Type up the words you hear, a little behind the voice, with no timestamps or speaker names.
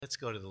Let's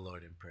go to the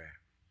Lord in prayer.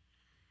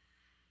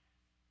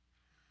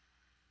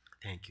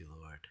 Thank you,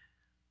 Lord.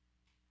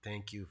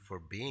 Thank you for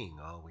being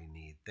all we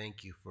need.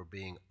 Thank you for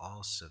being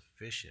all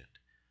sufficient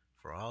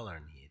for all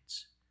our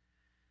needs.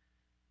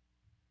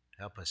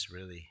 Help us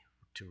really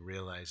to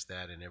realize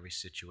that in every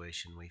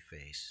situation we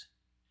face.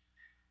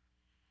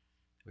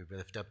 We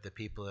lift up the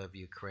people of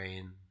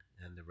Ukraine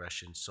and the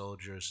Russian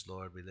soldiers,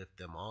 Lord. We lift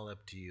them all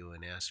up to you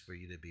and ask for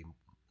you to be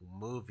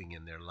moving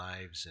in their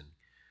lives and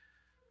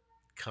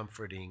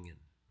comforting and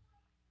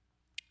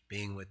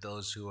being with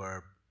those who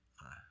are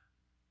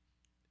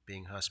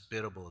being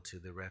hospitable to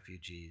the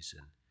refugees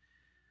and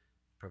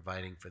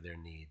providing for their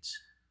needs.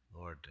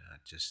 Lord,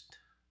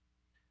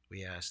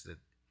 we ask that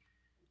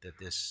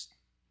this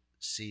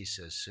cease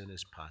as soon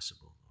as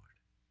possible, Lord.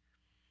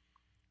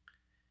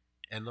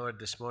 And Lord,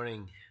 this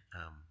morning,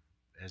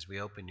 as we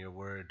open your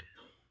word,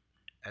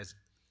 as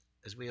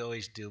we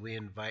always do, we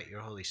invite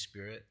your Holy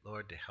Spirit,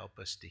 Lord, to help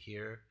us to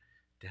hear,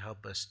 to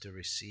help us to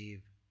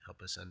receive,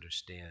 help us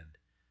understand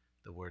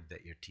the word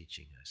that you're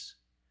teaching us.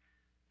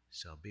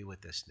 So be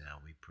with us now,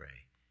 we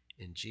pray.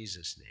 In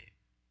Jesus' name,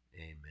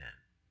 amen.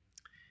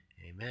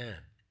 Amen.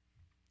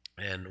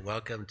 And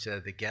welcome to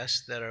the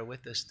guests that are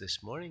with us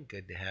this morning.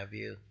 Good to have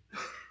you.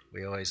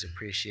 We always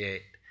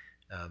appreciate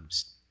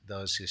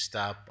those who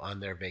stop on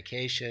their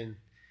vacation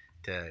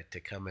to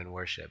come and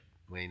worship.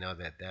 We know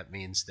that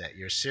means that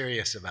you're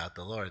serious about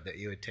the Lord, that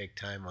you would take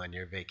time on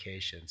your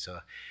vacation. So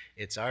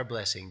it's our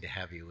blessing to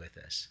have you with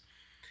us.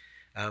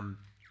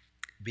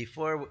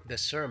 Before the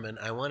sermon,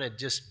 I want to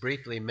just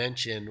briefly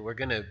mention we're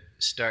going to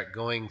start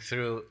going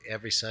through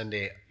every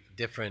Sunday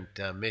different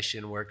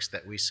mission works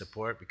that we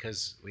support,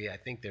 because I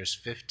think there's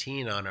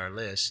 15 on our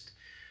list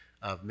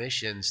of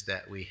missions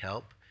that we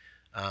help.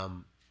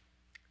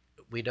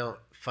 We don't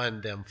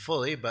fund them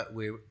fully, but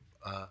we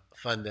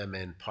fund them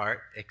in part,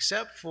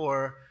 except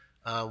for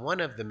one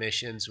of the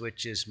missions,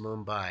 which is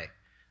Mumbai.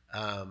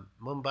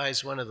 Mumbai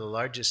is one of the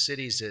largest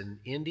cities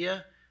in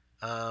India.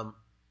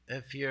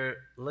 If you're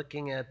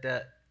looking at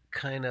that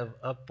kind of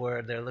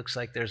upward, there looks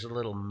like there's a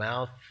little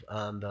mouth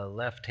on the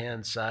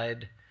left-hand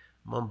side.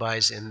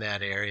 Mumbai's in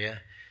that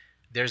area.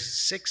 There's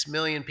 6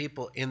 million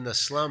people in the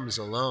slums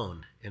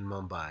alone in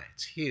Mumbai.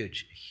 It's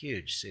huge,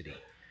 huge city.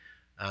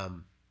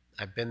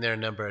 I've been there a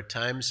number of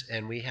times,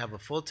 and we have a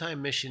full-time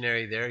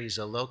missionary there. He's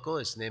a local.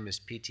 His name is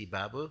P.T.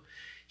 Babu.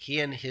 He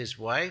and his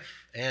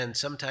wife, and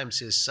sometimes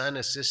his son,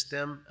 assist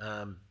them.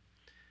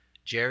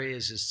 Jerry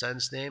is his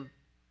son's name.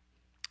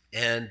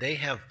 And they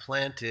have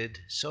planted,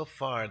 so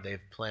far they've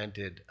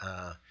planted,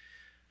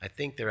 I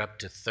think they're up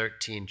to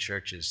 13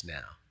 churches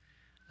now.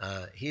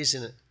 He's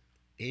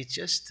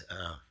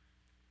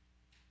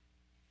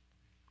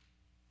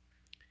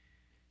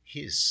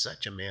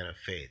such a man of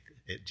faith.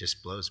 It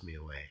just blows me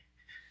away.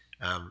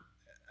 I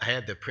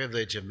had the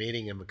privilege of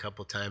meeting him a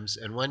couple times,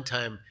 and one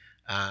time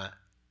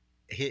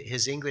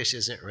his English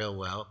isn't real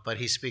well, but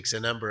he speaks a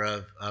number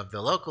of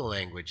the local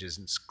languages,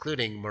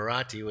 including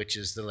Marathi, which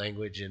is the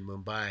language in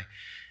Mumbai.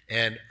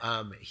 And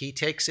he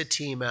takes a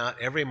team out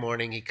every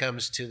morning. He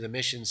comes to the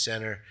mission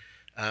center,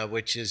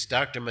 which is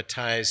Dr.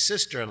 Matai's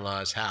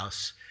sister-in-law's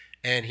house,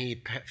 and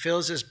he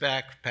fills his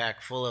backpack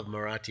full of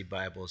Marathi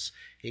Bibles.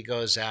 He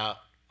goes out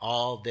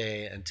all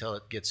day until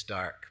it gets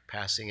dark,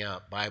 passing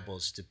out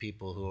Bibles to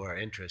people who are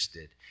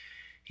interested.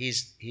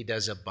 He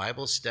does a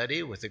Bible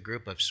study with a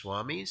group of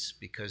Swamis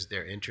because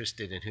they're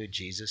interested in who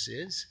Jesus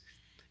is.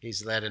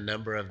 He's led a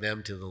number of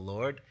them to the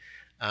Lord.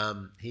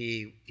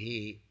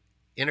 He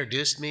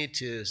introduced me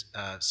to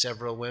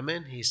several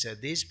women. He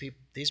said,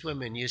 these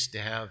women used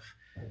to have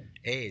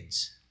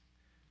AIDS.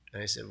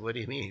 And I said, what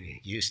do you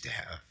mean used to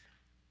have?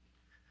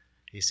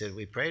 He said,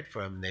 we prayed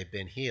for them, and they've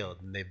been healed,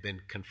 and they've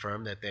been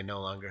confirmed that they no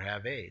longer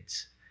have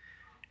AIDS.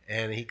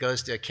 And he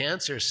goes to a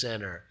cancer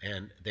center,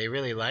 and they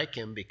really like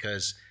him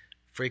because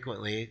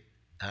frequently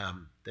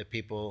the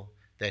people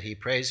that he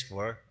prays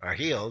for are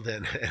healed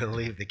and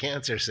leave the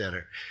cancer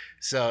center.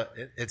 So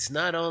it's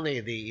not only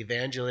the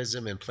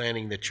evangelism and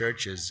planting the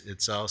churches,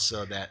 it's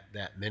also that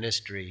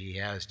ministry he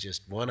has,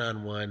 just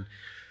one-on-one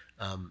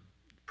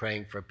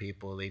praying for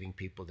people, leading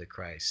people to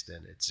Christ.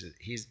 And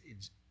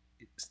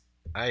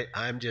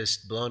I'm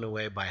just blown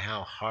away by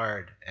how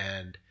hard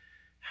and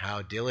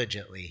how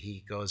diligently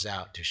he goes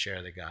out to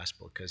share the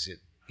gospel, because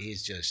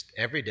he's just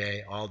every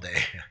day, all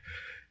day.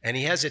 And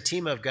he has a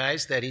team of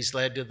guys that he's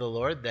led to the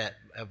Lord that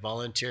have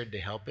volunteered to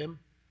help him.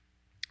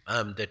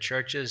 The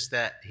churches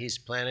that he's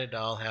planted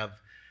all have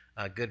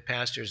good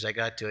pastors. I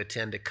got to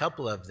attend a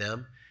couple of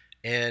them,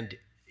 and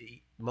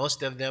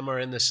most of them are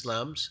in the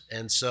slums.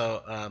 And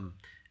so,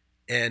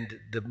 and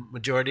the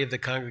majority of the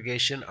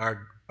congregation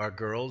are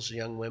girls,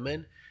 young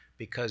women,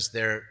 because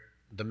the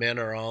men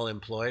are all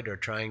employed or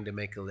trying to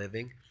make a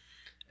living.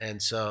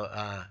 And so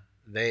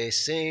they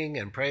sing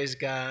and praise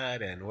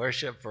God and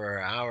worship for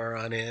an hour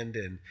on end,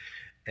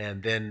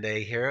 and then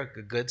they hear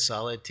a good,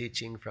 solid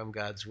teaching from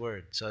God's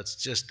Word. So it's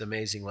just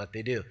amazing what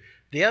they do.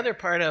 The other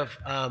part of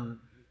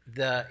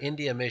the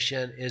India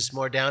mission is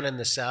more down in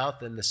the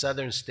south, in the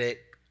southern state,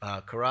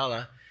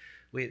 Kerala.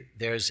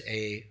 There's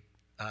a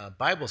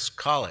Bible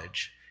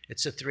college.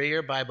 It's a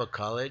 3-year Bible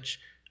college.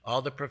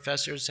 All the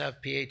professors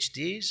have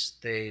PhDs.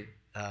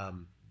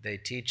 They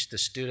teach the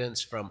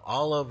students from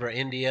all over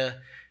India.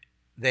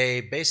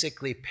 They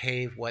basically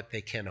pay what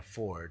they can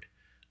afford.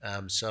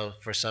 So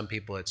for some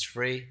people, it's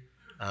free.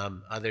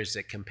 Others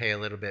that can pay a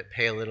little bit,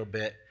 pay a little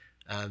bit.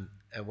 And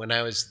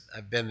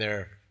I've been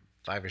there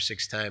 5 or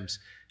 6 times.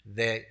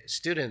 The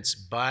students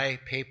buy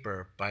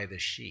paper by the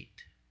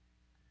sheet.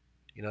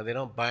 They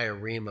don't buy a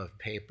ream of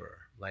paper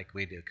like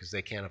we do because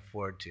they can't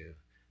afford to.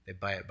 They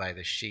buy it by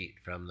the sheet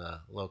from the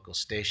local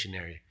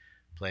stationery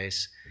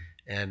place.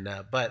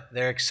 But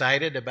they're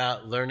excited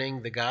about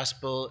learning the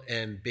gospel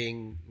and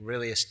being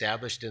really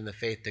established in the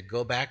faith to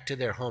go back to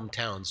their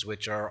hometowns,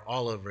 which are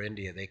all over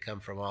India. They come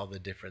from all the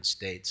different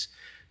states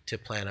to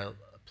plant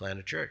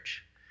a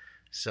church.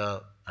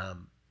 So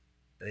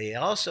they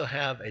also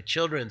have a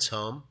children's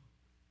home.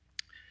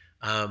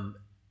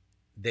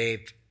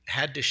 They've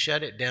had to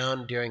shut it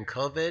down during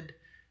COVID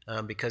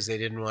because they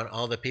didn't want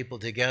all the people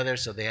together,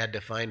 so they had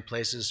to find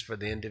places for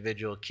the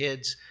individual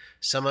kids.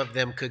 Some of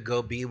them could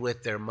go be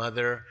with their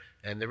mother,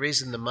 and the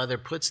reason the mother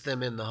puts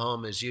them in the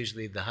home is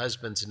usually the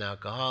husband's an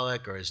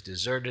alcoholic or has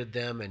deserted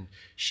them, and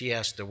she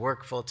has to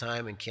work full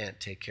time and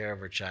can't take care of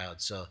her child.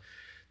 So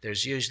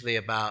there's usually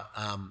about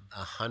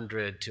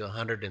 100 to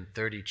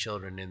 130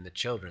 children in the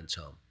children's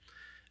home.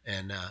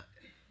 And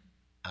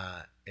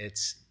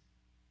it's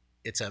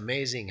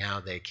amazing how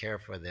they care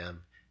for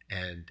them.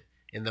 And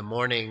in the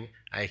morning,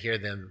 I hear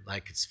them,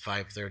 like it's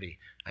 5:30,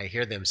 I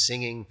hear them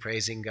singing,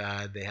 praising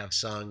God. They have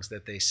songs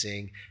that they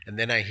sing. And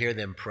then I hear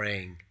them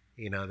praying.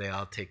 They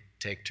all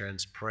take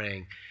turns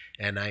praying.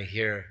 And I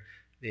hear,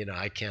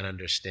 I can't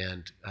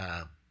understand.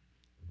 I'm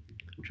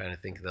trying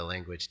to think of the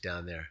language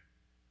down there.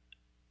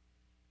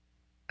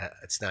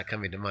 It's not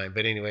coming to mind.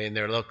 But anyway, in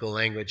their local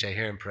language, I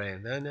hear them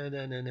praying,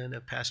 no,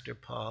 Pastor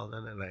Paul, no.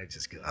 And I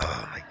just go,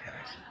 oh my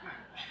gosh.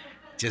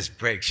 It just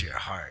breaks your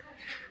heart,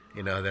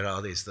 that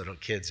all these little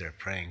kids are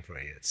praying for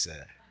you.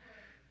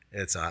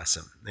 It's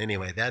awesome.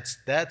 Anyway,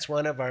 that's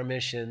one of our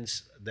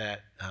missions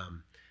that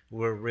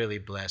we're really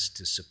blessed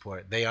to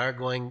support.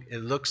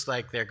 It looks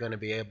like they're going to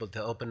be able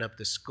to open up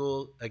the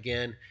school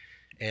again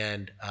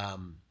and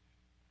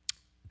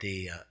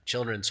the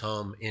children's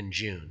home in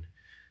June.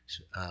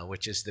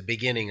 Which is the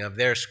beginning of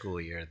their school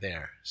year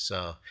there.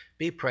 So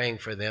be praying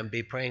for them.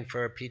 Be praying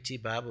for P.T.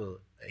 Babu.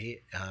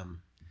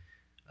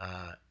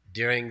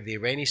 During the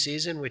rainy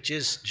season, which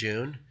is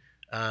June,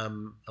 a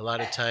lot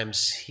of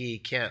times he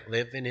can't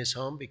live in his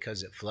home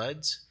because it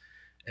floods.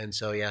 And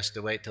so he has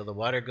to wait till the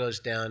water goes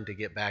down to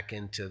get back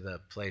into the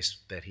place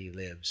that he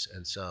lives.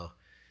 And so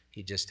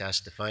he just has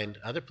to find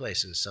other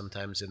places,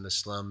 sometimes in the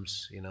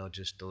slums,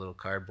 just a little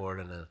cardboard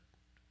and a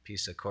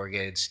piece of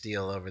corrugated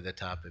steel over the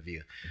top of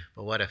you.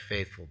 But what a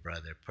faithful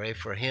brother. Pray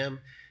for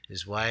him,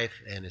 his wife,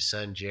 and his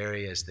son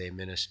Jerry as they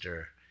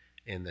minister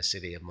in the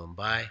city of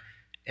Mumbai,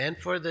 and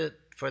for the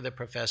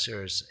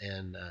professors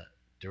and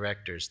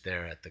directors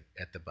there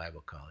at the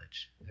Bible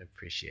College. I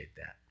appreciate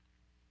that.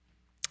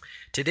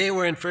 Today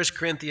we're in 1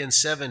 Corinthians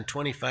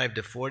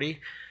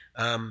 7:25-40.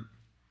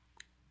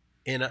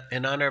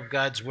 In honor of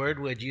God's word,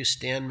 would you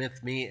stand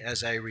with me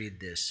as I read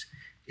this?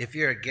 If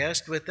you're a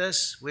guest with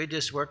us, we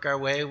just work our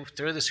way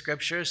through the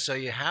scriptures. So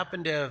you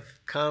happen to have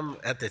come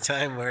at the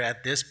time we're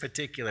at this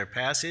particular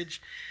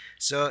passage.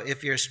 So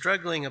if you're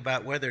struggling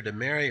about whether to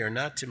marry or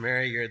not to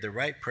marry, you're the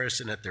right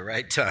person at the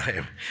right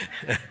time.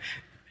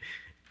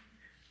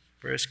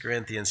 1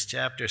 Corinthians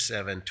chapter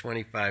 7,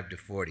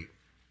 25-40.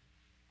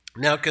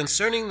 Now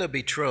concerning the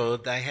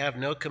betrothed, I have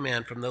no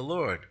command from the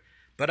Lord,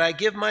 but I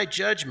give my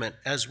judgment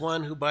as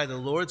one who by the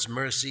Lord's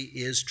mercy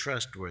is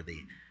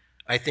trustworthy.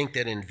 I think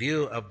that in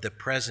view of the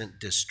present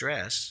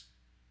distress,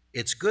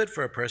 it's good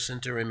for a person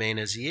to remain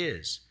as he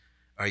is.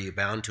 Are you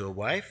bound to a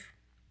wife?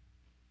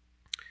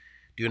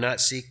 Do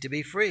not seek to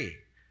be free.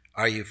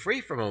 Are you free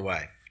from a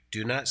wife?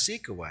 Do not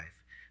seek a wife.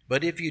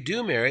 But if you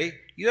do marry,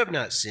 you have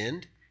not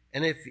sinned.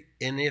 And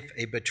if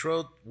a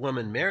betrothed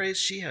woman marries,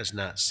 she has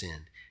not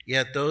sinned.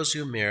 Yet those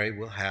who marry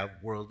will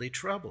have worldly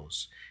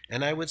troubles,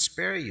 and I would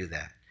spare you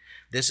that.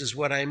 This is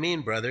what I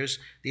mean, brothers.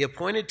 The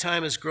appointed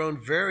time has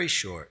grown very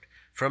short.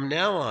 From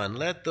now on,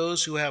 let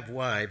those who have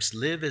wives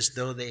live as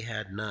though they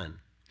had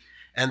none,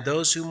 and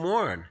those who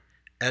mourn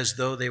as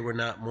though they were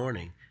not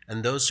mourning,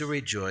 and those who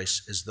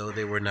rejoice as though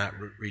they were not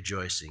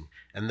rejoicing,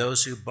 and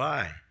those who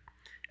buy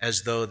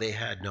as though they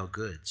had no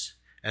goods,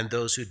 and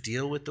those who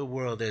deal with the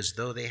world as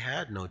though they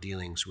had no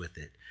dealings with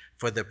it.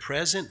 For the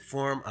present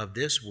form of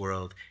this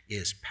world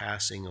is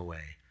passing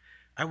away.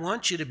 I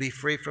want you to be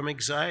free from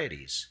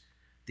anxieties.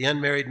 The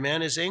unmarried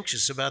man is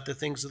anxious about the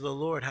things of the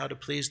Lord, how to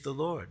please the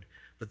Lord.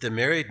 But the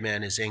married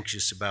man is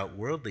anxious about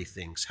worldly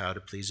things, how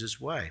to please his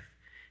wife,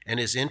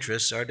 and his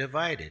interests are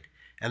divided.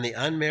 And the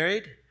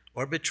unmarried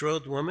or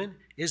betrothed woman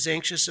is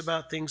anxious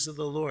about things of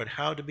the Lord,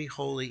 how to be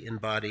holy in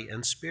body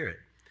and spirit.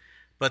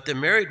 But the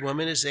married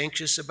woman is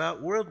anxious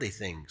about worldly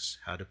things,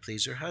 how to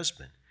please her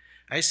husband.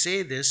 I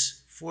say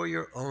this for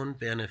your own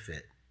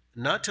benefit,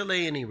 not to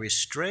lay any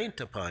restraint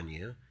upon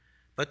you,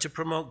 but to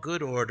promote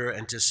good order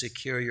and to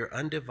secure your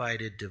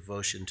undivided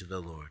devotion to the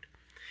Lord.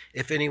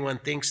 If anyone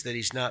thinks that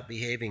he's not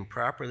behaving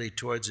properly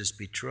towards his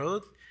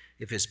betrothed,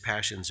 if his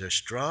passions are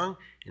strong,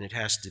 and it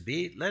has to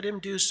be, let him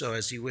do so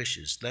as he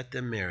wishes. Let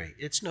them marry.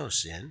 It's no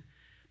sin.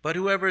 But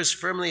whoever is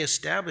firmly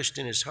established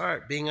in his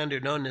heart, being under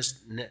no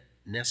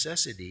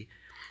necessity,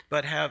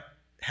 but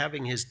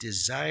having his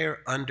desire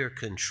under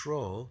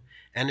control,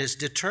 and has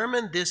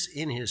determined this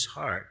in his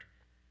heart,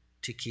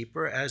 to keep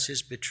her as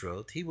his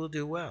betrothed, he will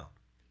do well.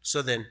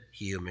 So then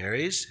he who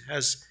marries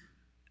has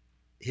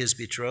his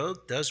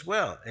betrothed does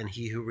well, and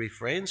he who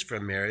refrains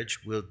from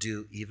marriage will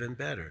do even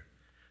better.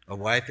 A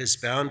wife is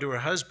bound to her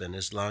husband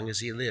as long as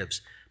he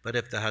lives, but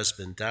if the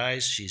husband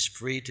dies, she's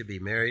free to be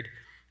married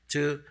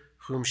to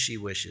whom she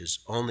wishes,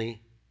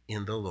 only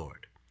in the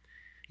Lord.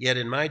 Yet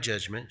in my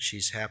judgment,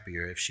 she's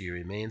happier if she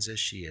remains as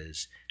she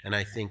is, and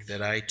I think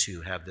that I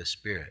too have the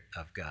Spirit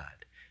of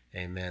God.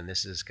 Amen.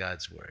 This is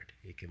God's word.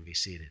 You can be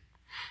seated.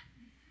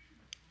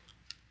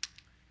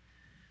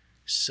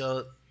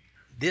 So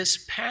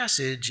this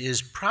passage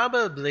is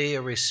probably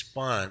a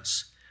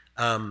response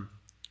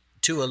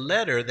to a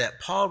letter that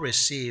Paul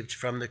received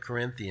from the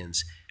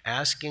Corinthians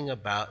asking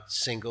about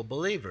single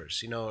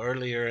believers. You know,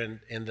 earlier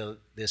in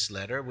this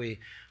letter, we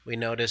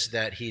noticed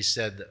that he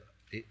said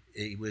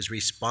he was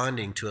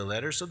responding to a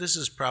letter. So this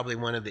is probably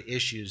one of the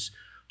issues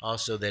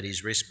also that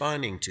he's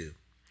responding to.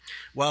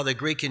 While the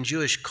Greek and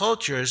Jewish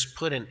cultures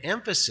put an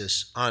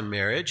emphasis on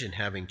marriage and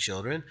having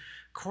children,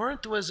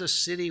 Corinth was a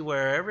city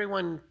where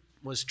everyone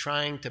was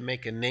trying to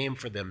make a name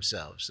for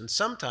themselves. And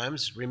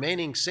sometimes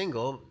remaining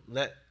single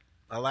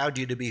allowed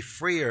you to be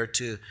freer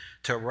to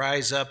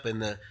rise up in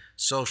the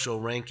social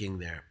ranking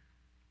there.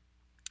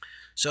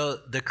 So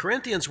the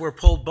Corinthians were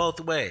pulled both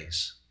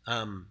ways.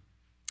 And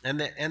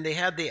they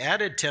had the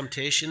added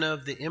temptation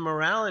of the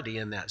immorality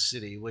in that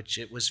city, which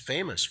it was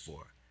famous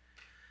for.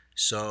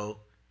 So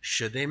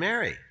should they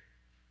marry?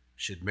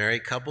 Should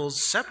married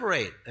couples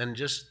separate and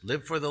just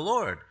live for the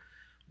Lord?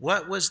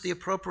 What was the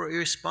appropriate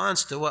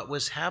response to what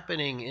was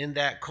happening in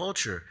that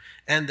culture,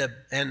 and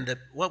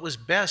what was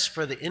best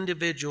for the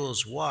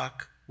individual's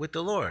walk with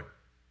the Lord?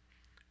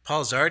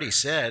 Paul's already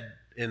said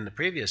in the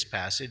previous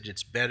passage,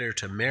 it's better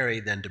to marry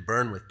than to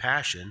burn with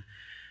passion.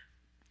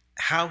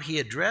 How he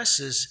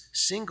addresses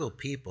single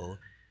people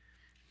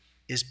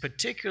is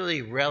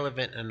particularly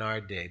relevant in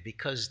our day,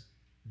 because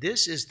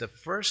this is the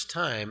first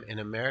time in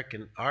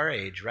our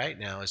age right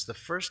now, is the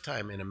first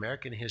time in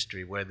American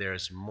history where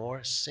there's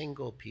more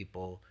single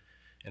people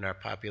in our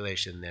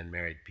population than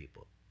married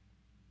people.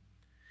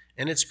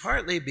 And it's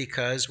partly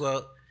because,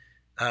 we're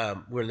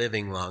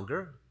living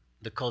longer.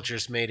 The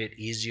culture's made it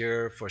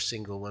easier for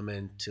single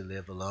women to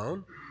live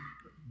alone.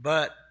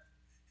 But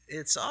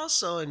it's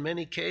also, in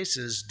many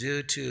cases,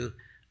 due to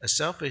a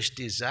selfish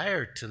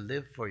desire to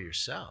live for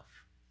yourself.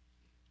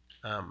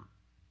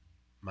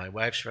 My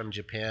wife's from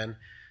Japan,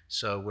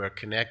 so we're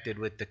connected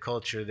with the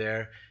culture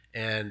there,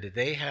 and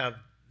they have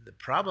the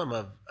problem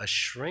of a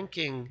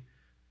shrinking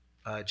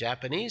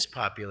Japanese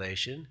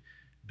population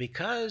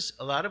because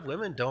a lot of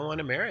women don't want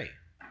to marry.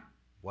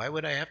 Why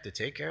would I have to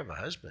take care of a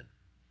husband?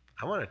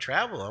 I want to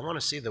travel. I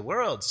want to see the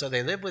world. So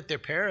they live with their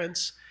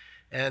parents,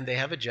 and they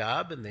have a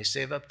job, and they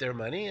save up their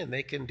money, and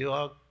they can do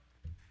all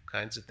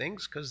kinds of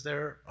things because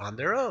they're on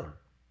their own.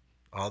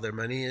 All their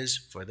money is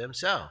for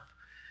themselves.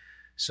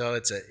 So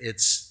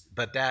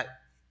but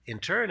that in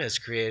turn has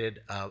created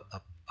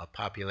a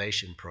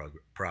population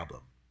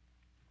problem.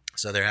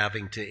 So they're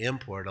having to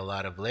import a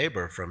lot of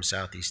labor from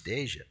Southeast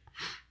Asia.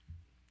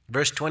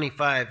 Verse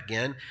 25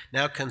 again,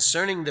 now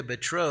concerning the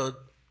betrothed,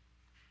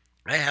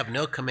 I have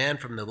no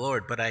command from the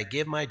Lord, but I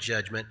give my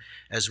judgment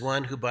as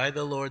one who by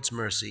the Lord's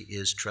mercy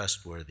is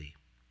trustworthy.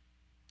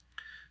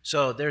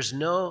 So there's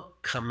no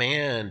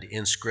command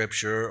in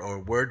Scripture or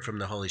word from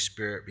the Holy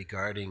Spirit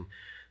regarding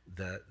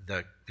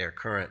their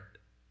current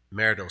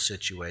marital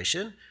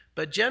situation.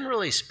 But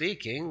generally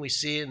speaking, we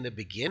see in the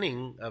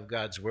beginning of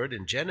God's word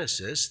in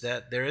Genesis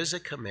that there is a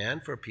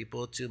command for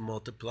people to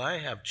multiply,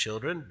 have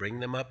children, bring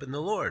them up in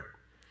the Lord.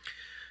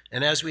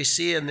 And as we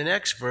see in the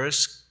next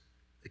verse,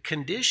 the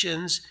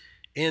conditions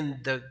in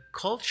the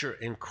culture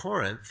in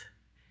Corinth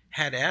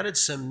had added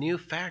some new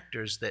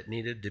factors that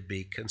needed to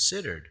be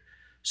considered.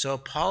 So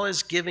Paul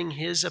is giving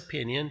his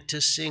opinion to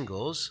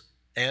singles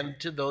and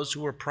to those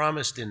who were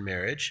promised in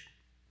marriage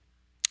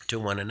to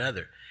one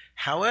another.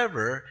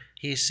 However,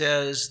 he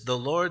says the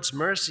Lord's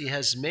mercy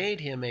has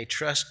made him a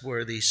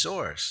trustworthy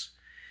source.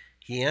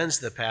 He ends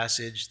the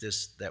passage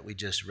that we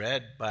just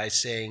read by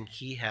saying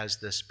he has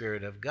the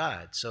Spirit of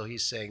God. So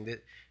he's saying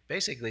that,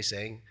 basically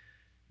saying,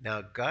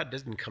 now God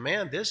didn't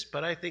command this,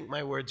 but I believe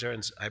my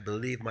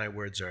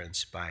words are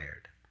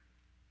inspired.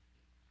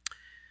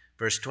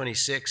 Verse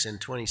 26 and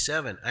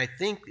 27, I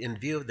think in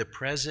view of the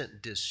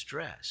present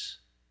distress,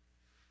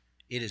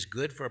 it is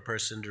good for a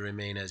person to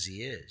remain as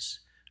he is.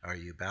 Are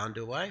you bound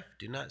to a wife?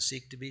 Do not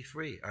seek to be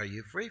free. Are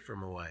you free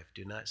from a wife?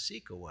 Do not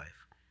seek a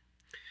wife.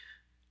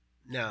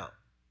 Now,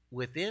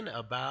 within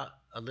about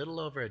a little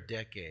over a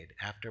decade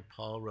after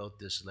Paul wrote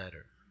this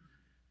letter,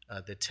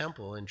 the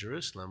temple in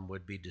Jerusalem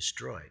would be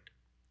destroyed.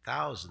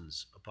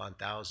 Thousands upon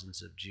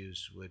thousands of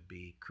Jews would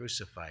be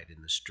crucified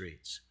in the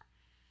streets.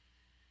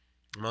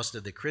 Most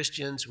of the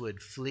Christians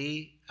would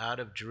flee out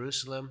of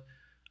Jerusalem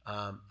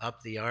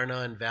up the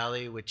Arnon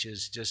Valley, which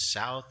is just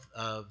south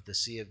of the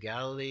Sea of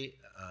Galilee,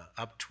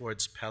 up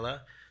towards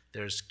Pella.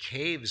 There's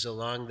caves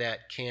along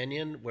that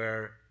canyon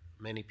where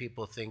many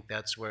people think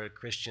that's where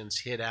Christians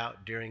hid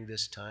out during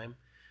this time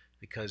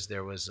because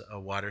there was a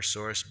water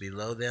source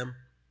below them.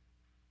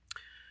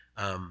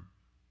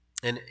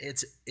 And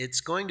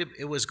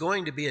it was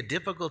going to be a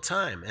difficult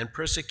time, and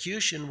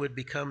persecution would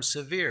become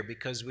severe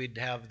because we'd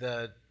have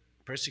the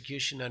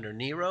persecution under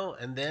Nero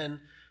and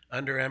then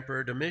under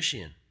Emperor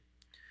Domitian.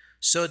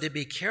 So to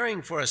be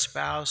caring for a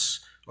spouse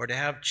or to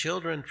have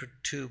children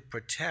to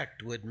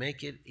protect would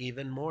make it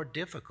even more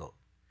difficult.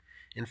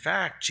 In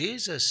fact,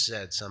 Jesus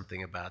said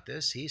something about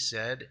this. He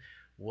said,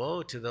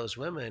 "Woe to those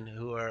women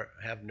who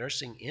have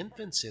nursing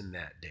infants in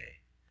that day,"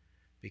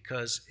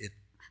 because it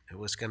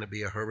was going to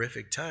be a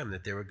horrific time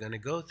that they were going to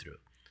go through.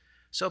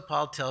 So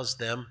Paul tells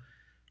them,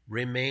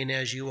 remain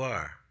as you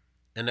are.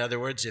 In other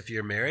words, if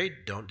you're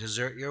married, don't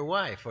desert your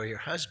wife or your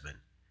husband.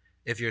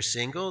 If you're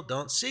single,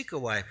 don't seek a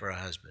wife or a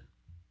husband.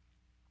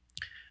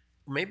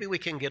 Maybe we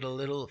can get a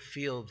little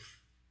feel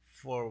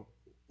for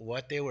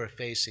what they were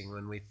facing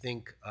when we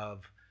think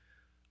of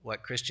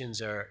what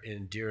Christians are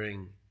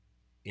enduring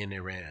in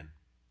Iran.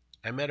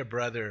 I met a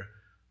brother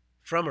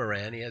from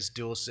Iran. He has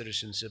dual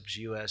citizenships,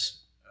 U.S.,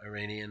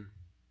 Iranian,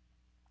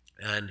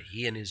 and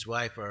he and his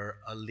wife are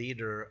a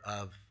leader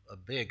of a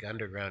big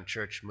underground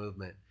church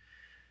movement.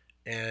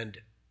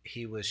 And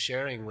he was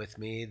sharing with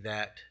me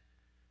that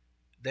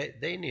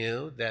they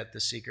knew that the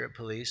secret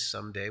police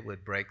someday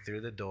would break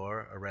through the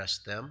door,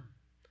 arrest them,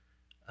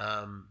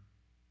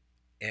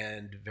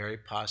 and very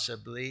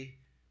possibly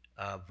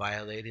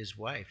violate his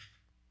wife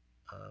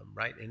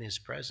right in his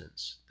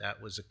presence.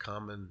 That was a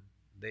common,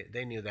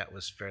 they knew that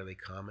was fairly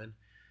common.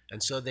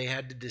 And so they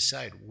had to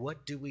decide,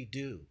 what do we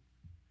do?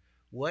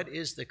 What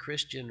is the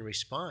Christian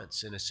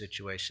response in a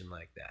situation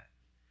like that?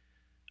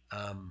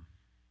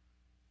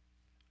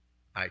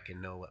 I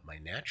can know what my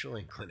natural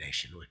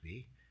inclination would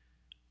be,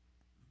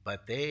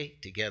 but they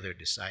together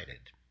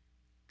decided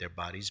their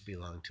bodies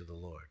belong to the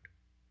Lord,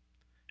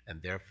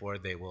 and therefore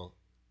they will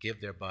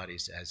give their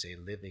bodies as a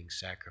living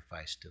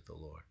sacrifice to the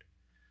Lord,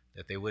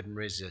 that they wouldn't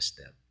resist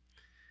them.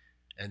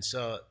 And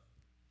so,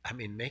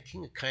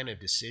 making a kind of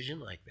decision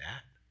like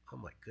that, oh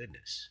my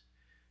goodness,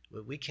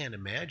 we can't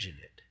imagine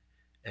it.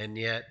 And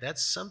yet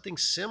that's something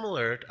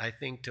similar, I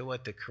think, to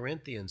what the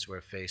Corinthians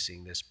were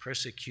facing, this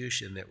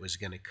persecution that was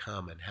going to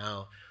come, and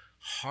how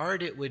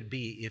hard it would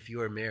be if you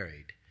were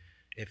married,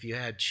 if you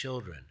had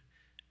children,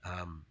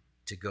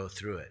 to go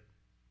through it.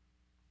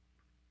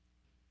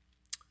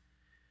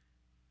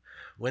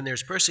 When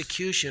there's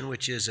persecution,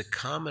 which is a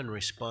common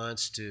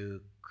response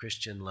to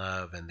Christian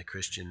love and the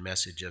Christian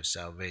message of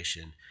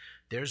salvation,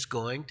 there's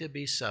going to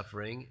be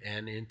suffering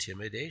and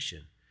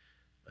intimidation.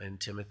 In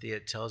Timothy,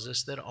 it tells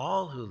us that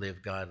all who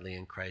live godly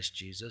in Christ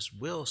Jesus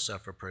will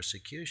suffer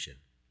persecution.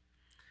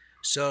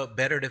 So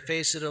better to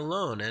face it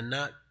alone and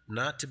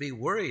not to be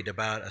worried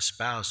about a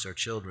spouse or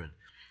children.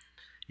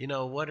 You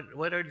know,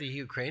 what are the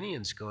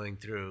Ukrainians going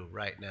through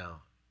right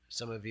now?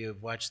 Some of you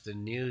have watched the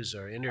news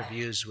or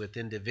interviews with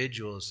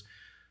individuals.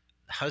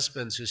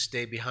 Husbands who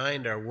stay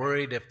behind are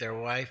worried if their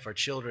wife or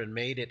children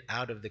made it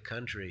out of the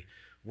country.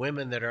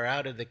 Women that are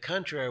out of the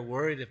country are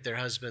worried if their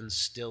husband's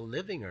still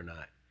living or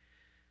not.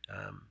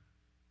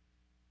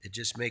 It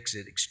just makes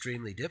it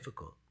extremely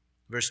difficult.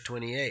 Verse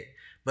 28,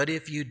 but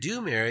if you do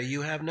marry,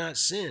 you have not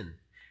sinned.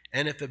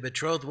 And if a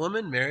betrothed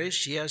woman marries,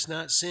 she has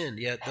not sinned.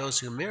 Yet those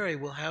who marry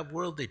will have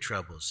worldly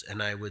troubles,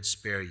 and I would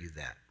spare you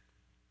that.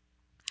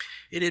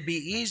 It'd be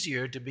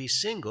easier to be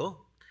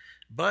single,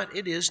 but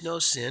it is no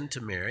sin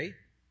to marry.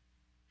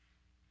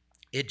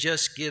 It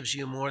just gives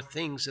you more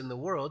things in the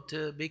world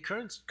to be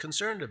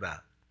concerned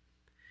about.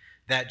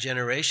 That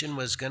generation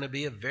was going to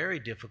be a very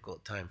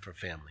difficult time for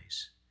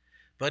families.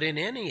 But in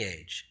any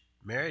age,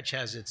 marriage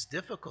has its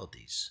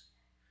difficulties.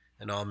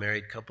 And all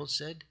married couples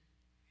said,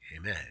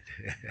 amen.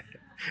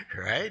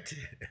 Right?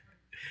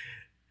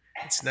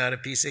 It's not a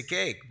piece of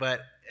cake,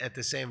 but at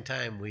the same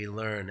time, we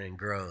learn and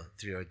grow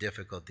through our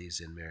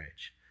difficulties in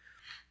marriage.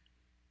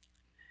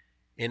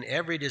 In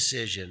every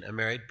decision, a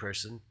married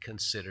person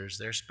considers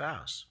their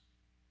spouse.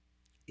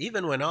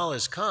 Even when all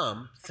is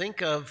calm,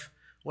 think of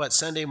what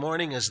Sunday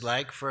morning is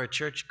like for a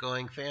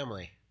church-going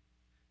family.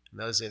 And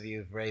those of you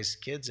who've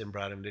raised kids and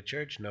brought them to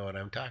church know what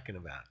I'm talking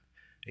about.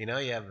 You know,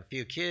 you have a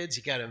few kids,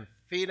 you got to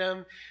feed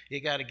them, you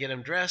got to get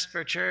them dressed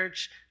for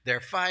church, they're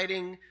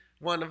fighting,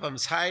 one of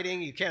them's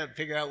hiding, you can't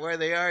figure out where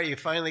they are, you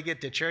finally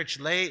get to church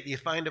late, you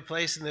find a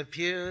place in the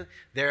pew,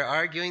 they're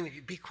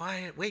arguing, be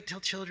quiet, wait till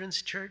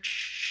children's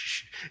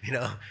church, you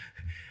know.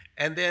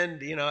 And then,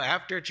 you know,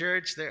 after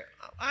church,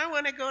 I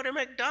want to go to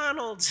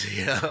McDonald's,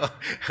 you know.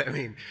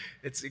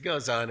 It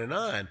goes on and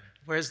on.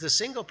 Whereas the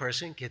single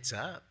person gets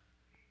up,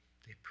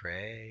 they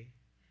pray,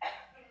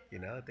 you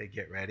know, they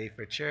get ready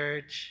for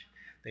church,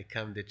 they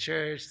come to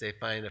church, they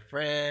find a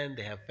friend,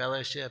 they have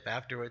fellowship.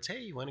 Afterwards,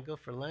 hey, you want to go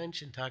for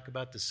lunch and talk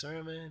about the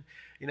sermon?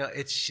 You know,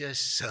 it's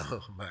just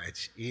so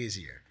much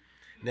easier.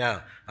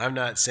 Now, I'm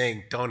not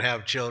saying don't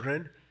have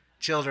children.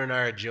 Children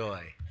are a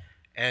joy.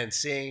 And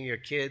seeing your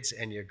kids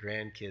and your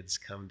grandkids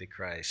come to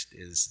Christ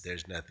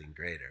there's nothing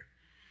greater.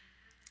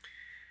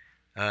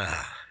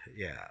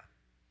 Yeah.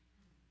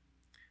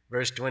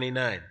 Verse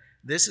 29.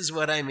 This is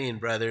what I mean,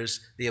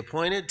 brothers. The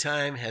appointed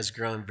time has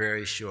grown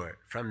very short.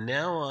 From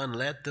now on,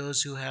 let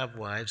those who have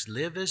wives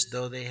live as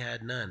though they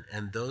had none,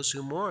 and those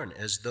who mourn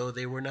as though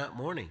they were not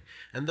mourning,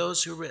 and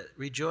those who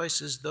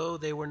rejoice as though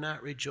they were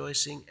not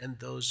rejoicing, and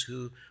those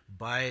who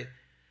buy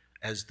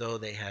as though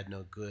they had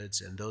no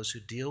goods, and those who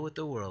deal with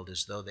the world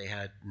as though they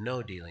had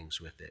no dealings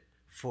with it.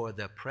 For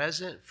the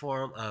present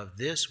form of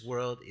this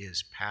world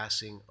is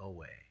passing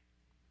away.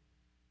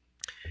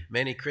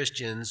 Many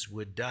Christians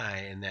would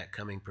die in that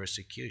coming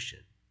persecution.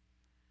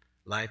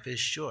 Life is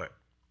short.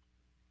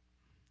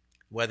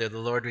 Whether the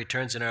Lord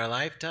returns in our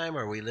lifetime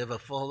or we live a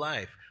full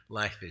life,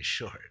 life is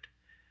short.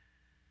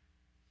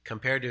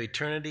 Compared to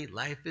eternity,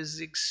 life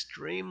is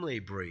extremely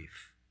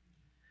brief.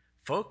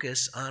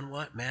 Focus on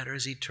what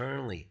matters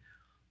eternally.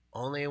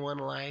 Only one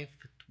life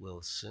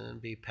will soon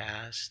be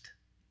past.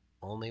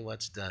 Only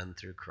what's done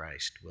through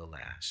Christ will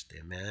last.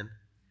 Amen?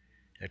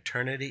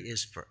 Eternity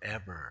is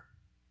forever.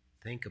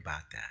 Think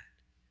about that.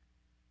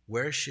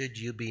 Where should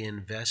you be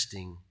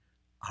investing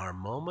our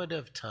moment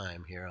of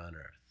time here on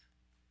earth?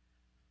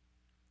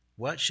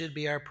 What should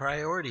be our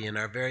priority in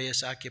our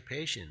various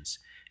occupations?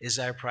 Is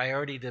our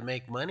priority to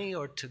make money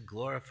or to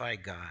glorify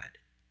God?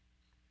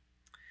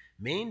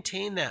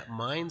 Maintain that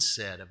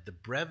mindset of the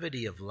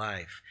brevity of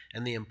life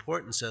and the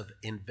importance of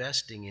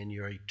investing in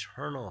your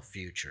eternal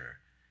future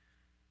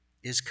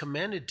is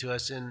commended to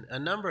us in a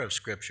number of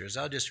scriptures.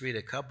 I'll just read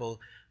a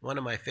couple. One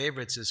of my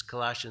favorites is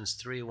Colossians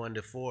 3,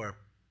 1-4.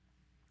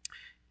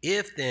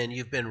 If then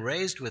you've been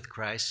raised with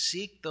Christ,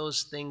 seek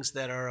those things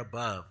that are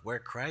above, where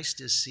Christ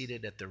is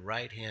seated at the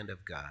right hand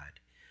of God.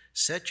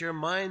 Set your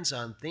minds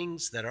on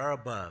things that are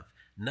above,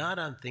 not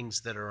on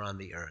things that are on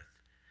the earth.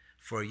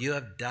 For you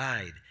have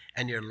died,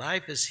 and your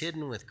life is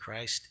hidden with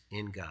Christ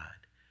in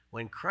God.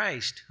 When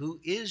Christ,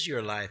 who is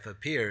your life,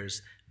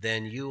 appears,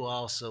 then you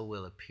also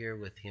will appear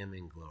with him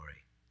in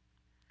glory.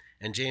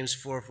 And James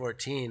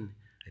 4:14,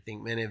 I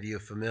think many of you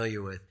are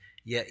familiar with,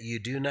 yet you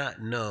do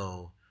not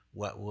know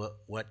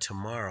what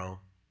tomorrow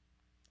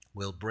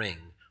will bring.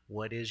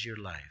 What is your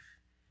life?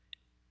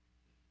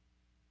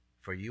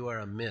 For you are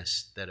a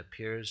mist that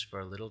appears for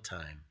a little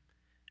time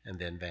and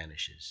then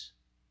vanishes.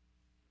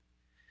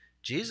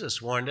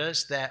 Jesus warned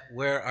us that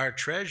where our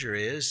treasure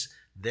is,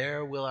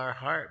 there will our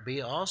heart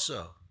be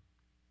also.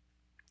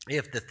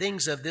 If the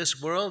things of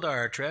this world are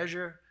our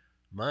treasure,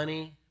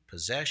 money,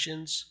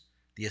 possessions,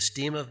 the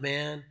esteem of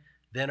man,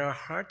 then our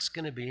heart's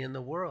going to be in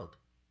the world.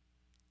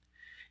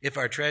 If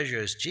our treasure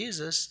is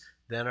Jesus,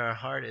 then our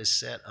heart is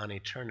set on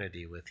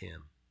eternity with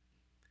him.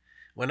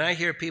 When I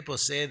hear people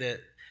say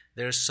that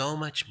there's so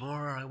much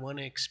more I want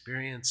to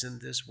experience in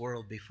this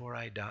world before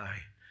I die,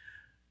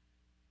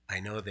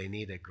 I know they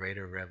need a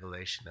greater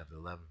revelation of the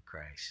love of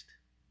Christ.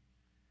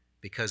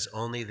 Because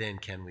only then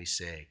can we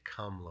say,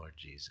 come, Lord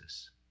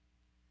Jesus.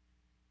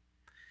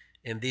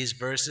 In these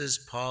verses,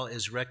 Paul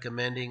is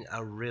recommending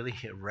a really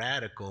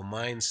radical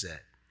mindset.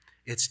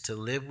 It's to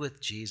live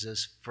with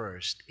Jesus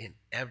first in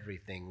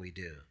everything we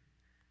do.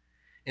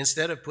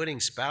 Instead of putting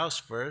spouse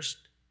first,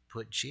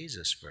 put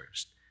Jesus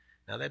first.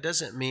 Now, that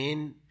doesn't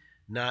mean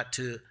not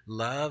to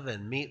love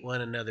and meet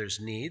one another's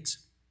needs,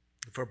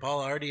 for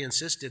Paul already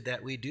insisted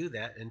that we do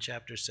that in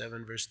chapter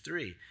 7, verse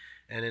 3,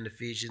 and in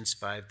Ephesians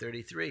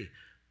 5:33.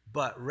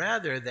 But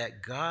rather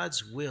that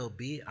God's will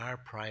be our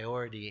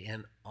priority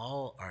in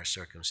all our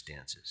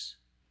circumstances.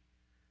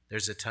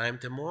 There's a time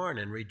to mourn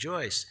and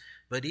rejoice,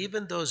 but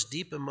even those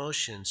deep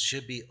emotions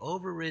should be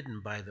overridden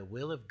by the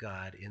will of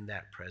God in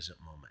that present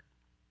moment.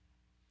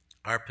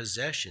 Our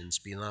possessions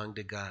belong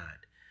to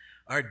God.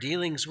 Our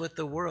dealings with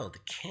the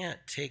world can't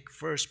take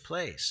first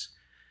place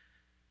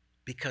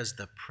because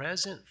the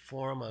present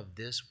form of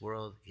this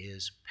world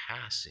is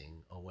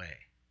passing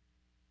away.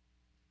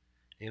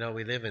 You know,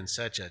 we live in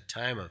such a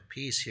time of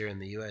peace here in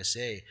the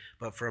USA,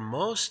 but for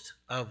most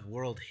of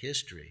world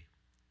history,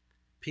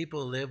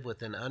 people live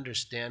with an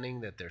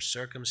understanding that their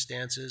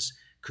circumstances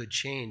could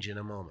change in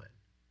a moment.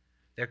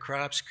 Their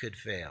crops could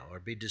fail or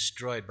be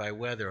destroyed by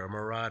weather or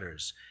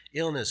marauders.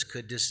 Illness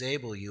could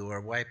disable you or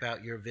wipe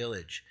out your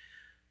village.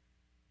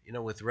 You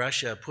know, with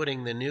Russia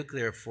putting the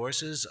nuclear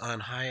forces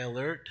on high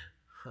alert,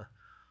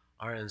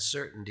 our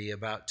uncertainty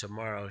about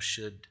tomorrow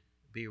should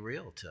be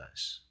real to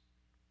us.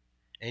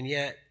 And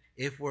yet,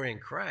 if we're in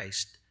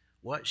Christ,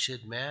 what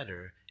should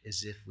matter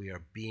is if we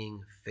are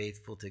being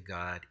faithful to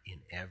God in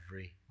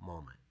every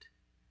moment.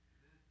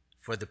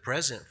 For the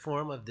present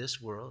form of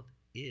this world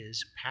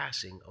is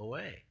passing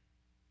away.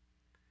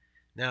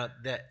 Now,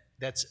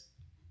 that's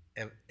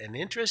an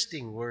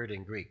interesting word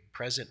in Greek,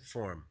 present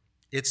form.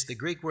 It's the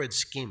Greek word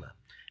schema,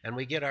 and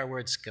we get our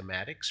word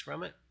schematics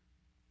from it.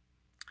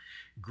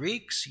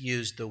 Greeks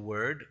used the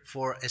word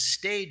for a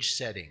stage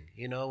setting.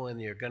 You know, when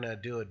you're going to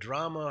do a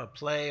drama, a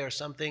play or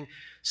something,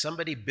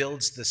 somebody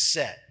builds the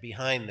set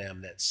behind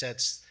them that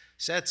sets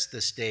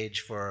the stage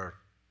for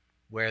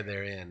where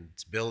they're in.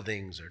 It's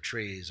buildings or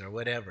trees or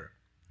whatever.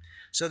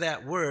 So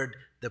that word,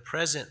 the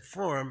present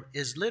form,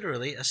 is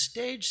literally a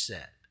stage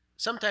set.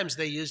 Sometimes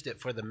they used it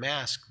for the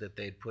mask that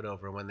they'd put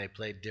over when they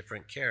played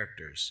different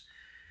characters.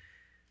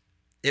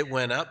 It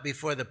went up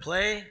before the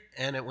play,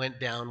 and it went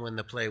down when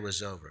the play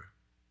was over.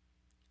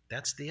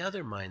 That's the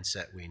other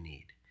mindset we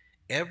need.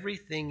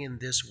 Everything in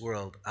this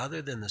world,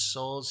 other than the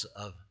souls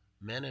of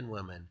men and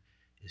women,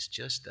 is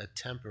just a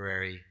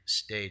temporary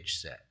stage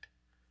set.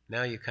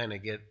 Now you kind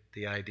of get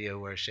the idea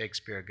where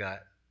Shakespeare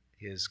got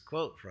his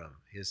quote from,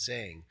 his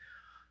saying,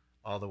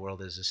 all the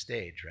world is a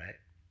stage, right?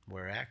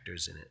 We're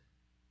actors in it.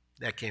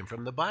 That came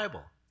from the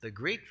Bible, the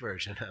Greek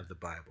version of the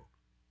Bible.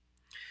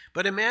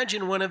 But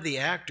imagine one of the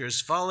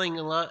actors falling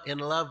in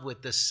love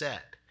with the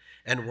set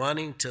and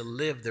wanting to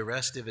live the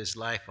rest of his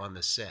life on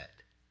the set.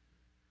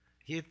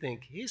 You'd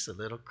think he's a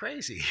little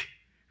crazy,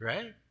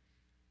 right?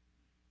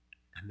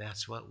 And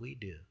that's what we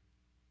do,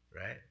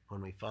 right?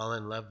 When we fall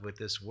in love with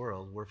this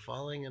world, we're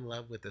falling in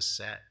love with a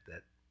set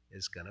that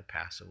is going to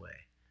pass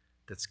away,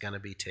 that's going to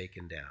be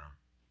taken down.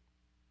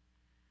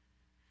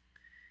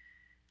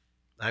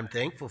 I'm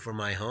thankful for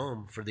my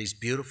home, for these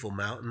beautiful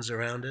mountains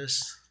around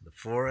us, the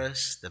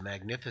forests, the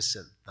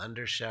magnificent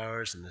thunder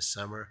showers in the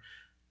summer,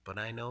 but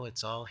I know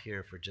it's all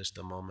here for just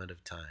a moment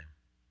of time.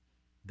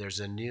 There's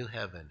a new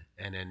heaven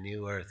and a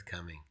new earth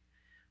coming,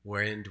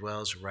 wherein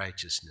dwells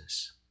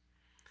righteousness.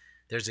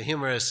 There's a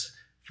humorous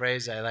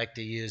phrase I like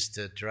to use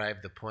to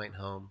drive the point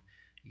home.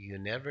 You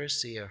never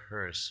see a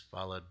hearse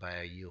followed by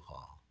a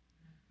U-Haul.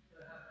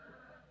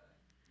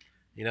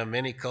 You know,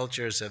 many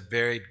cultures have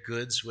buried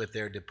goods with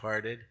their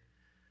departed,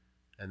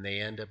 and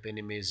they end up in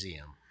a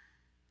museum,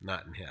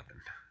 not in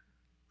heaven.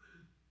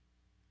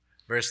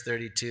 Verse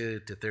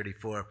 32 to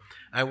 34,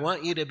 I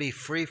want you to be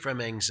free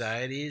from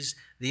anxieties.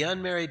 The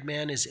unmarried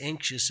man is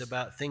anxious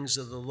about things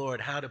of the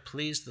Lord, how to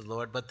please the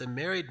Lord, but the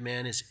married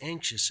man is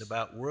anxious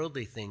about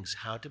worldly things,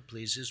 how to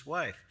please his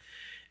wife,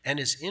 and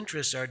his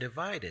interests are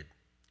divided.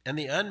 And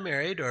the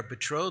unmarried or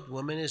betrothed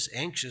woman is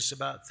anxious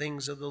about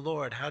things of the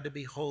Lord, how to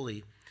be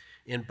holy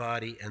in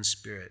body and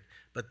spirit.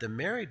 But the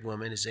married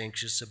woman is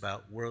anxious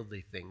about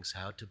worldly things,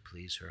 how to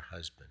please her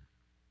husband.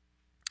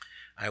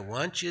 I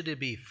want you to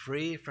be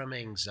free from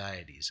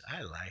anxieties.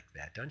 I like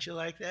that. Don't you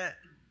like that?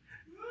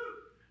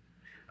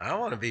 I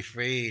want to be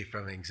free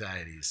from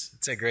anxieties.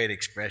 It's a great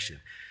expression.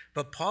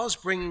 But Paul's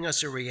bringing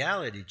us a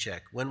reality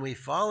check. When we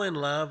fall in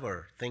love,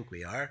 or think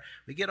we are,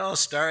 we get all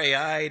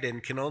starry-eyed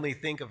and can only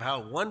think of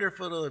how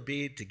wonderful it'll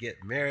be to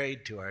get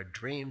married to our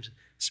dream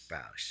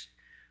spouse.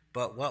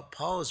 But what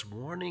Paul is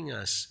warning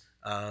us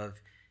of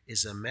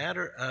is a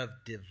matter of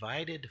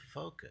divided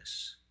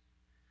focus.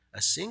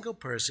 A single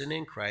person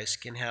in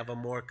Christ can have a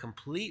more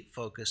complete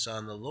focus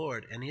on the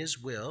Lord and his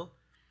will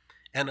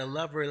and a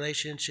love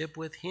relationship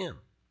with him.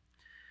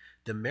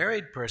 The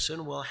married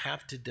person will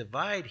have to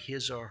divide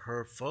his or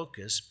her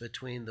focus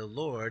between the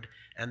Lord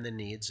and the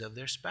needs of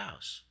their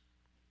spouse.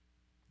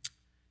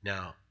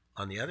 Now,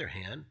 on the other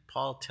hand,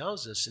 Paul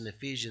tells us in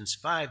Ephesians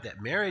 5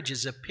 that marriage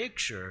is a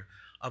picture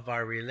of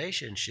our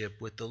relationship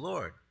with the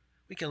Lord.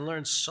 We can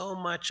learn so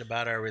much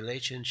about our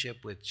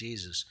relationship with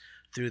Jesus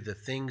through the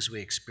things we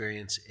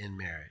experience in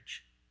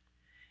marriage.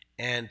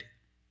 And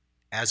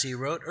as he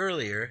wrote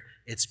earlier,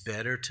 it's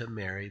better to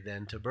marry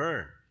than to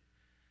burn.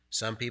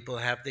 Some people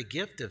have the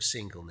gift of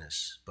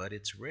singleness, but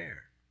it's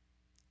rare.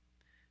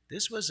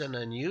 This was an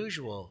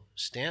unusual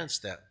stance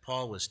that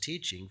Paul was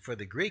teaching, for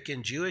the Greek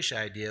and Jewish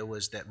idea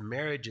was that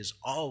marriage is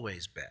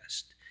always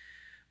best.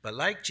 But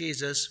like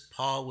Jesus,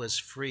 Paul was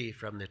free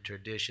from the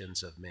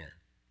traditions of men.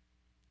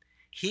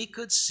 He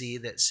could see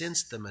that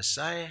since the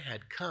Messiah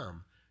had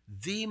come,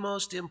 the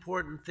most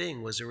important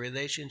thing was a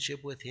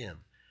relationship with him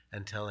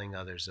and telling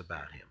others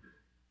about him.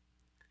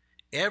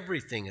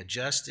 Everything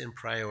adjusts in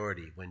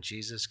priority when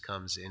Jesus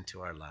comes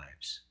into our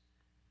lives.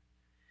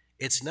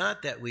 It's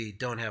not that we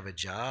don't have a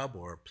job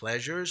or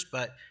pleasures,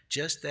 but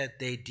just that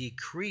they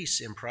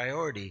decrease in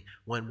priority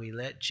when we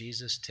let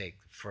Jesus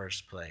take the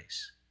first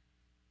place.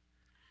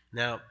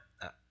 Now,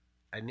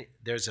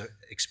 there's an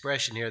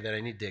expression here that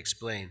I need to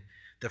explain.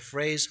 The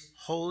phrase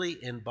holy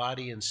in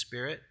body and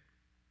spirit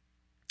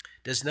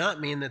does not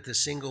mean that the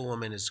single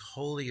woman is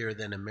holier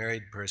than a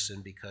married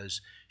person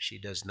because she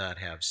does not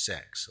have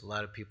sex. A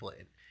lot of people,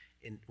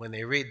 when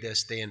they read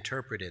this, they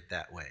interpret it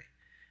that way.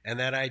 And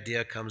that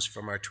idea comes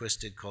from our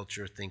twisted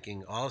culture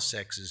thinking all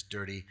sex is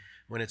dirty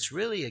when it's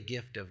really a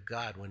gift of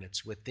God, when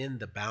it's within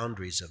the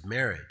boundaries of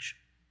marriage.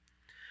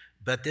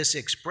 But this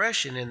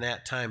expression in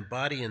that time,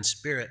 body and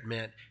spirit,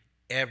 meant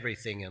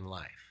everything in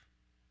life.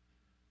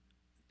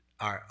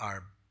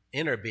 Our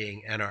inner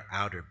being and our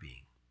outer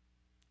being.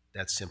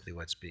 That's simply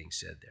what's being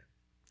said there.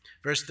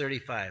 Verse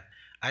 35,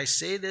 I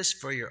say this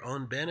for your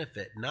own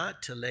benefit,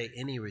 not to lay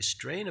any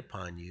restraint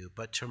upon you,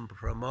 but to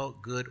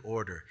promote good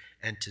order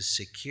and to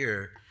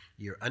secure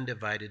your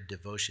undivided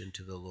devotion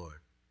to the Lord.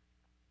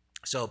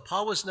 So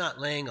Paul was not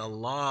laying a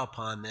law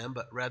upon them,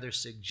 but rather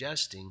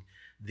suggesting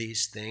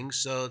these things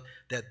so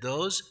that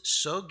those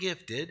so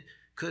gifted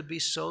could be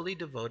solely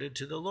devoted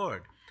to the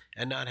Lord.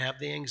 and not have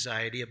the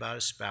anxiety about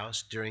a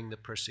spouse during the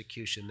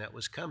persecution that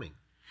was coming.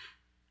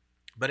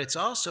 But it's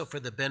also for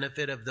the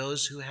benefit of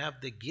those who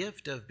have the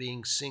gift of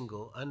being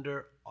single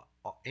under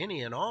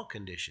any and all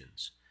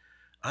conditions.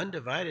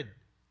 Undivided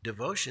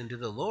devotion to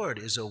the Lord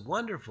is a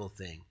wonderful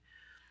thing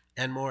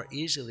and more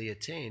easily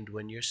attained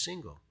when you're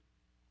single.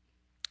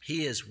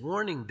 He is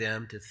warning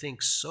them to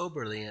think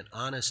soberly and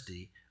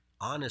honestly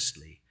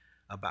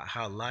about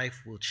how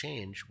life will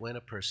change when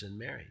a person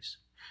marries.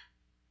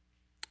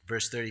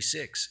 Verse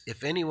 36,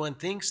 if anyone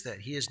thinks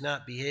that he is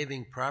not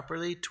behaving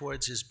properly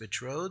towards his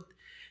betrothed,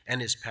 and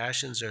his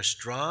passions are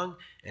strong,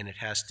 and it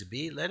has to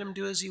be, let him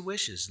do as he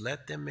wishes.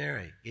 Let them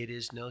marry. It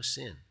is no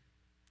sin.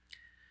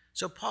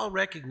 So Paul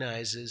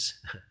recognizes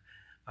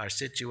our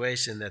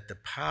situation, that the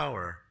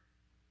power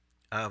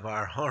of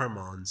our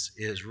hormones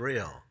is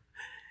real.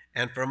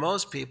 And for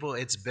most people,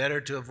 it's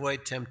better to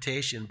avoid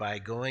temptation by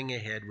going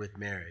ahead with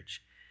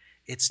marriage.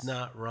 It's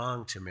not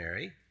wrong to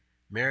marry.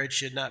 Marriage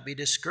should not be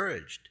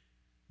discouraged,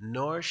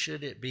 nor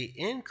should it be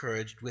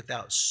encouraged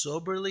without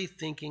soberly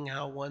thinking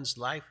how one's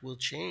life will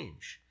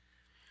change.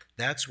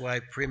 That's why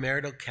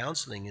premarital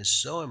counseling is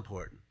so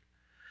important.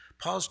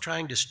 Paul's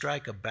trying to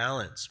strike a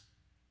balance.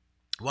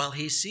 While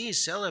he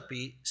sees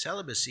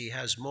celibacy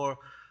has more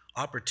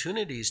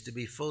opportunities to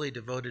be fully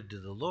devoted to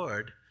the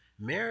Lord,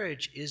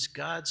 marriage is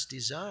God's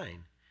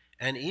design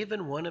and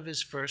even one of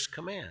his first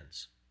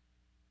commands.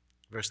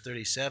 Verse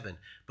 37,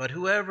 but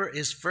whoever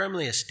is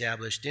firmly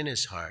established in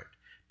his heart,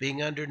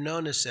 being under no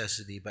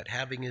necessity, but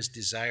having his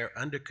desire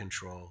under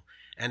control,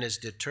 and has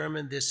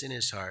determined this in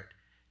his heart,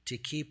 to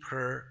keep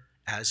her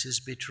as his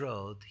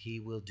betrothed, he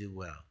will do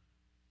well.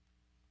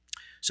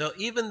 So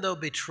even though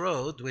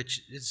betrothed,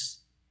 it's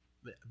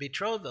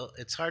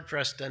hard for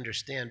us to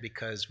understand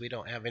because we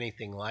don't have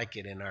anything like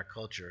it in our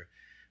culture.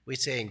 We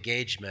say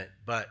engagement,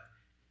 but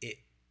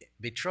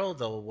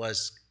betrothal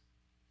was,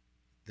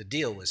 the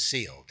deal was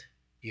sealed.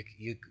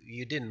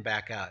 You didn't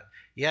back out.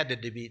 You had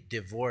to be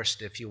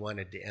divorced if you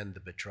wanted to end the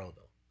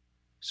betrothal.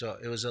 So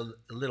it was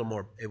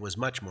it was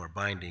much more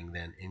binding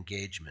than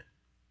engagement.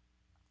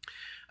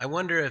 I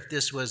wonder if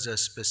this was a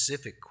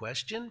specific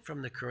question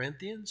from the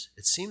Corinthians.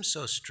 It seems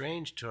so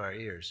strange to our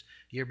ears.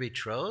 You're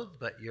betrothed,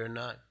 but you're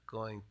not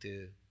going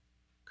to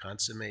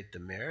consummate the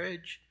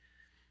marriage.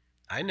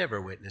 I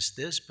never witnessed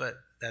this, but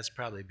that's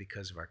probably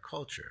because of our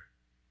culture.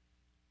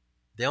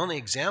 The only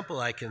example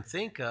I can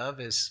think of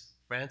is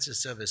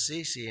Francis of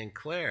Assisi and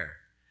Claire.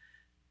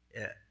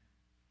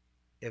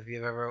 If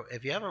you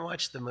haven't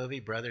watched the movie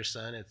Brother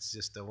Son, it's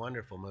just a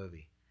wonderful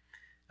movie.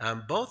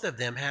 Both of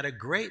them had a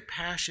great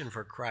passion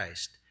for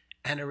Christ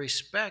and a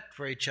respect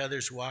for each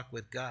other's walk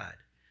with God.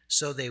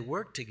 So they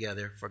worked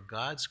together for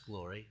God's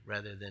glory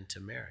rather than to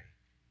marry.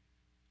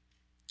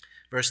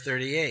 Verse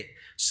 38,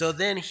 so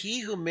then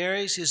he who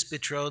marries his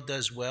betrothed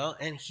does well,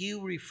 and he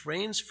who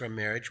refrains from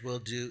marriage will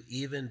do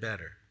even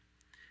better.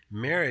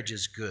 Marriage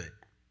is good.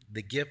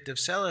 The gift of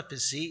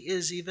celibacy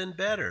is even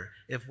better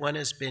if one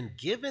has been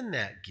given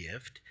that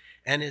gift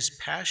and is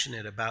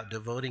passionate about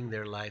devoting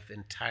their life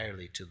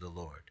entirely to the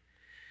Lord.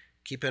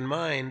 Keep in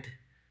mind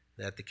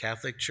that the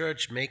Catholic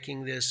Church,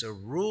 making this a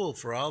rule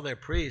for all their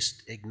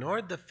priests,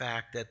 ignored the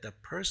fact that the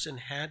person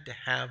had to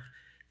have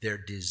their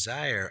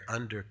desire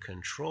under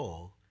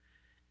control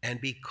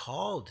and be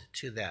called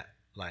to that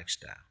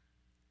lifestyle.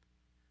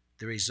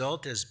 The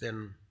result has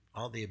been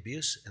all the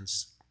abuse and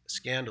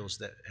scandals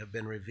that have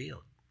been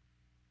revealed.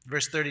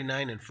 Verse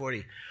 39 and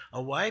 40,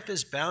 a wife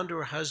is bound to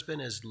her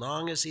husband as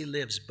long as he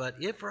lives, but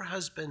if her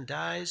husband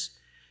dies,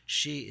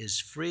 she is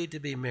free to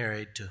be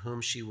married to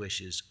whom she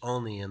wishes,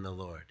 only in the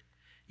Lord.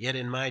 Yet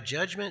in my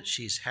judgment,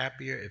 she's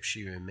happier if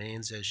she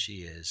remains as she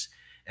is,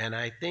 and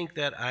I think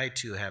that I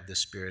too have the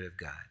Spirit of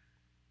God.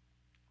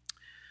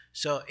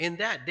 So in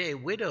that day,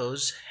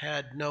 widows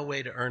had no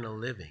way to earn a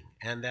living,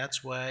 and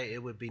that's why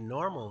it would be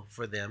normal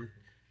for them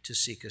to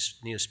seek a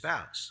new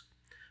spouse.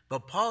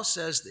 But Paul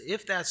says that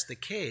if that's the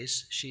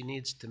case, she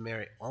needs to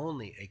marry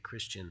only a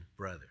Christian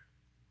brother.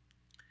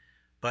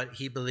 But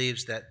he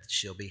believes that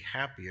she'll be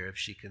happier if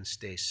she can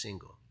stay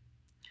single.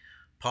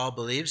 Paul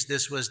believes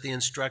this was the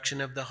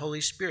instruction of the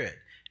Holy Spirit,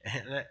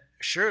 and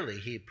surely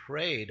he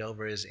prayed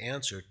over his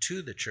answer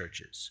to the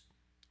churches.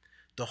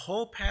 The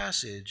whole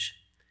passage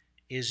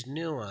is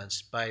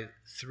nuanced by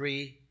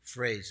three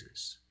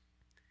phrases.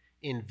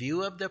 In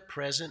view of the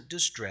present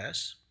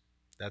distress,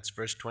 that's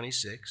verse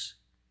 26.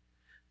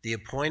 The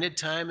appointed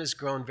time has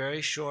grown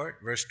very short,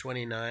 verse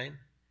 29,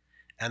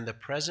 and the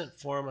present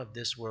form of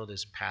this world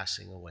is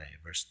passing away,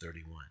 verse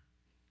 31.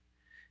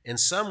 In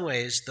some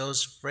ways,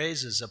 those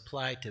phrases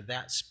apply to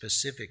that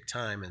specific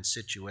time and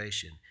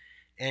situation,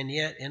 and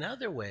yet in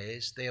other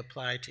ways, they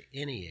apply to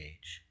any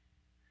age.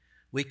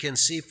 We can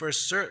see for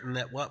certain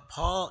that what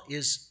Paul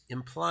is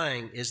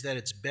implying is that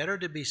it's better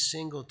to be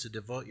single to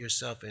devote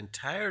yourself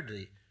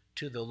entirely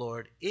to the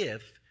Lord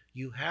if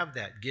you have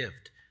that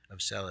gift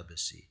of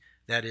celibacy.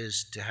 That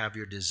is, to have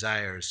your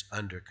desires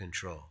under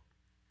control.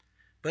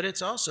 But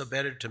it's also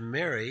better to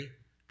marry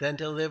than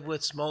to live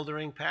with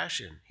smoldering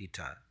passion, he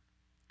taught.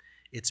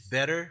 It's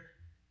better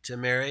to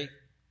marry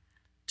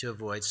to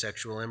avoid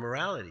sexual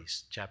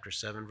immoralities, chapter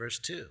 7, verse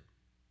 2.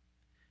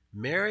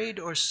 Married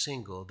or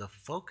single, the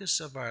focus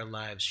of our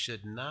lives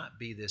should not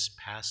be this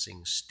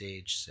passing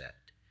stage set.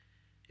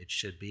 It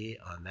should be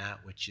on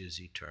that which is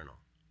eternal.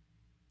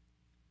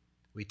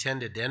 We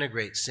tend to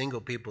denigrate single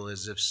people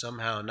as if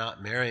somehow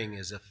not marrying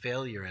is a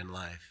failure in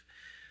life.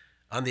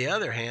 On the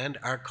other hand,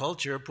 our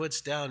culture puts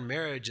down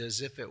marriage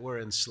as if it were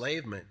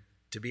enslavement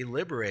to be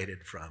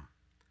liberated from.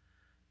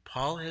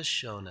 Paul has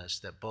shown us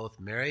that both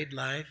married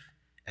life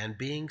and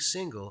being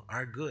single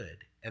are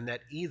good, and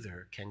that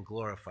either can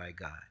glorify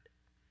God.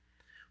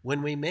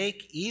 When we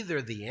make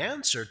either the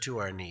answer to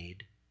our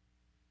need,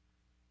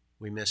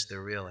 we miss the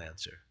real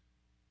answer,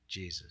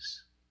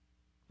 Jesus.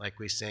 Like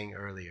we sang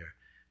earlier,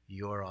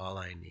 you're all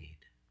I need.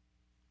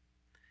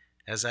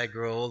 As I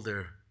grow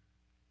older,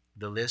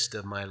 the list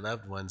of my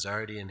loved ones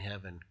already in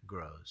heaven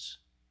grows.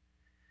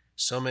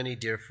 So many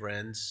dear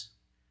friends,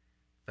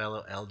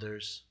 fellow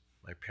elders,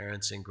 my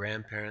parents and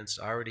grandparents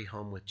already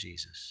home with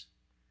Jesus.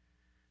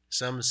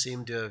 Some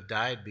seem to have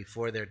died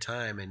before their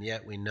time, and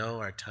yet we know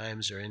our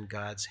times are in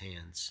God's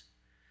hands.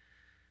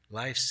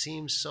 Life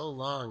seems so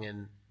long,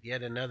 and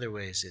yet in other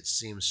ways it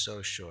seems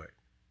so short.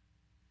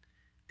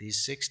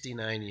 These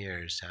 69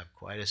 years have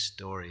quite a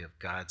story of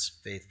God's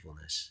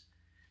faithfulness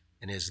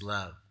and his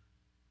love,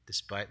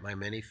 despite my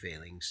many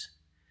failings.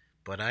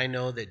 But I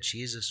know that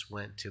Jesus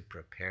went to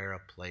prepare a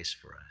place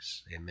for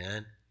us.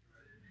 Amen?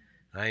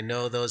 I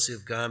know those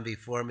who've gone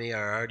before me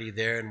are already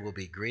there and will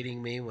be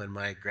greeting me when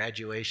my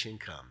graduation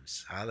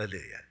comes.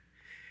 Hallelujah.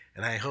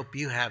 And I hope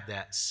you have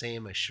that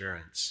same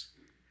assurance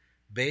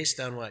based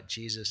on what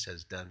Jesus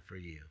has done for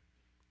you.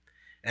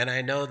 And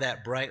I know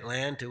that bright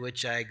land to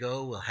which I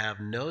go will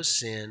have no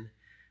sin,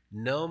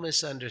 no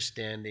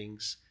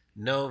misunderstandings,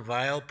 no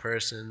vile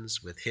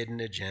persons with hidden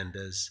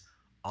agendas.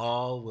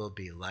 All will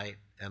be light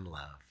and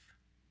love.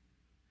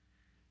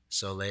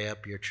 So lay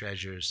up your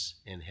treasures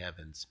in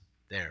heavens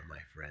there, my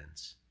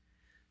friends.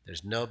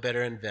 There's no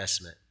better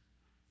investment,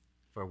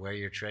 for where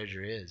your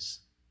treasure is,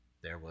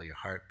 there will your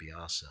heart be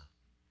also.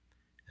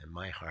 And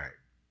my heart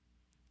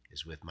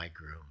is with my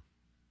groom.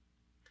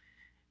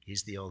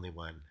 He's the only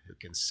one who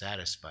can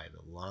satisfy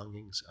the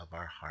longings of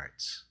our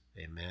hearts.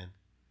 Amen.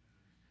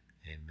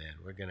 Amen.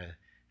 We're going to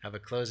have a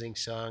closing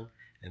song,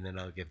 and then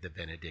I'll give the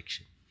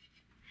benediction.